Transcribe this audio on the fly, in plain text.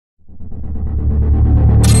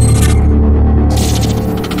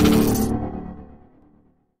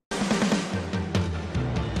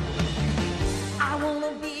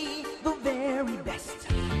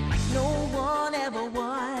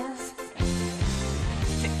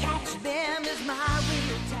them is my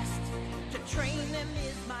real test. To train them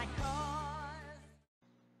is my cause.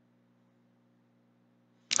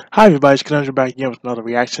 Hi everybody, it's Conundrum back again with another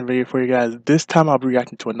reaction video for you guys. This time I'll be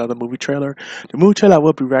reacting to another movie trailer. The movie trailer I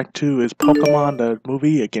will be reacting to is Pokemon the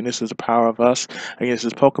movie. Again, this is The Power of Us. Again, this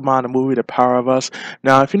is Pokemon the movie, The Power of Us.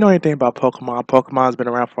 Now, if you know anything about Pokemon, Pokemon's been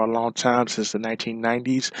around for a long time, since the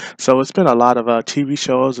 1990s. So it's been a lot of TV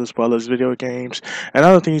shows as well as video games and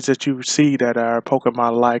other things that you see that are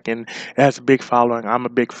Pokemon-like, and it has a big following. I'm a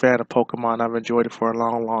big fan of Pokemon. I've enjoyed it for a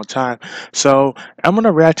long time. So I'm going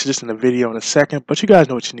to react to this in the video in a second, but you guys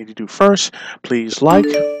know what you need to do first. Please like,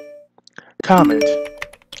 comment,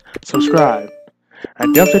 subscribe,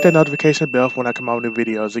 and definitely hit that notification bell for when I come out with new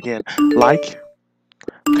videos. Again, like,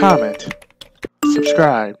 comment,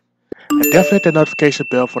 subscribe, and definitely hit that notification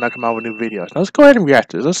bell for when I come out with new videos. Now let's go ahead and react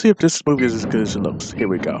to this. Let's see if this movie is as good as it looks. Here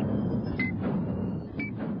we go.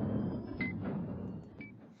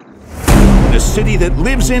 The city that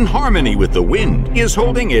lives in harmony with the wind is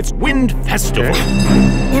holding its Wind Festival.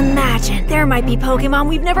 Imagine, there might be Pokemon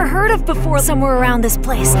we've never heard of before somewhere around this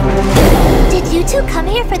place. Did you two come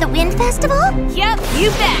here for the Wind Festival? Yep, you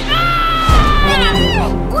bet.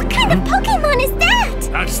 What kind of Pokemon is that?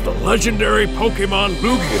 That's the legendary Pokemon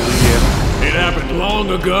Lugia. It happened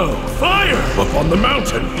long ago. Fire! Up on the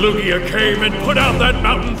mountain, Lugia came and put out that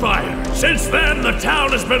mountain fire. Since then, the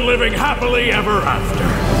town has been living happily ever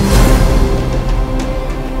after.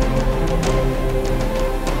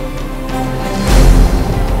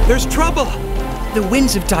 There's trouble! The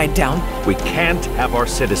winds have died down. We can't have our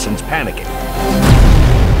citizens panicking.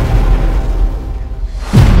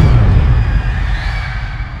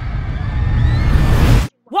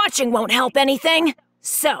 Watching won't help anything.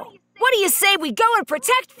 So, what do you say we go and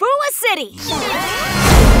protect Fula City?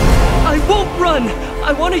 I won't run!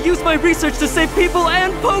 I want to use my research to save people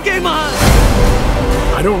and Pokemon!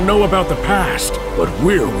 I don't know about the past, but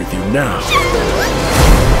we're with you now.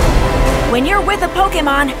 When you're with a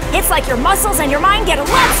Pokemon, it's like your muscles and your mind get a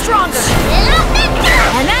lot stronger.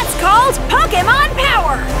 And that's called Pokemon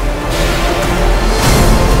Power!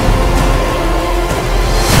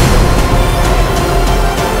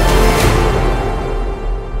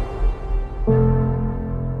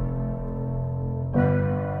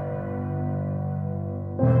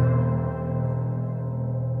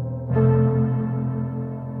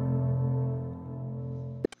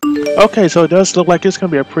 Okay, so it does look like it's going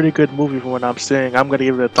to be a pretty good movie from what I'm seeing. I'm going to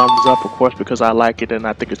give it a thumbs up, of course, because I like it, and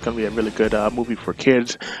I think it's going to be a really good movie for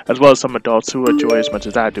kids, as well as some adults who enjoy it as much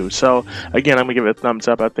as I do. So, again, I'm going to give it a thumbs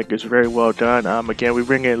up. I think it's very well done. Again, we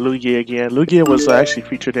bring in Lugia again. Lugia was actually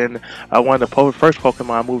featured in one of the first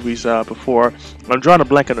Pokemon movies before. I'm drawing a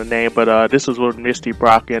blank on the name, but this was with Misty,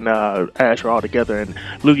 Brock, and Ash were all together, and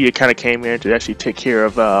Lugia kind of came in to actually take care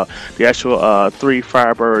of the actual 3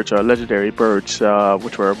 fire birds, legendary birds,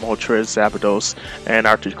 which were Moltres, Zapdos, and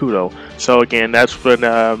Articuno. So again, that's when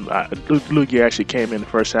Lugia actually came in the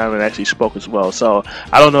first time and actually spoke as well. So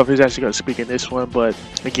I don't know if he's actually going to speak in this one, but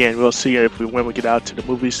again, we'll see when we get out to the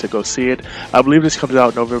movies to go see it. I believe this comes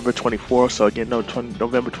out November 24th. So again,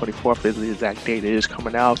 November 24th is the exact date it is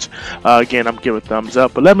coming out. Again, I'm giving a thumbs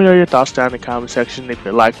up, but let me know your thoughts down in the comment section. If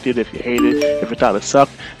you liked it, if you hated it, if you thought it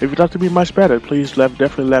sucked, if you thought it would be much better, please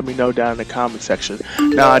definitely let me know down in the comment section.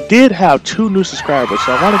 Now, I did have 2 new subscribers,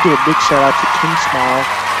 so I want to give a big shout out to King Smile.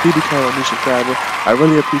 He became a new subscriber. I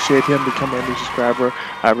really appreciate him becoming a new subscriber.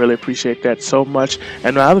 I really appreciate that so much.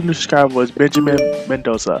 And my other new subscriber was Benjamin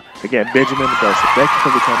Mendoza. Again, Benjamin Mendoza. Thank you for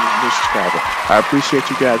becoming a new subscriber. I appreciate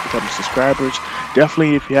you guys becoming subscribers.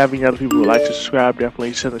 Definitely, if you have any other people who would like to subscribe,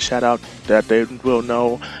 definitely send a shout out that they will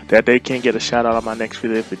know that they can get a shout out on my next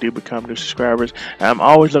video if they do become new subscribers. And I'm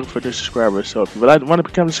always looking for new subscribers. So if you would want to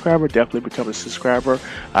become a subscriber, definitely become a subscriber.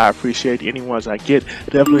 I appreciate any ones I get.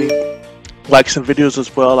 Definitely like some videos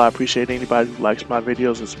as well. I appreciate anybody who likes my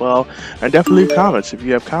videos as well, and definitely leave comments. If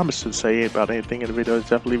you have comments to say about anything in the video,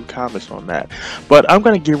 definitely leave comments on that. But I'm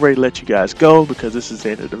going to get ready to let you guys go because this is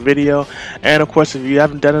the end of the video. And of course, if you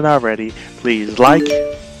haven't done it already, please like,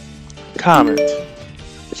 comment,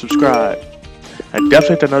 subscribe, and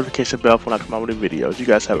definitely hit the notification bell for when I come out with new videos. You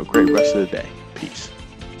guys have a great rest of the day.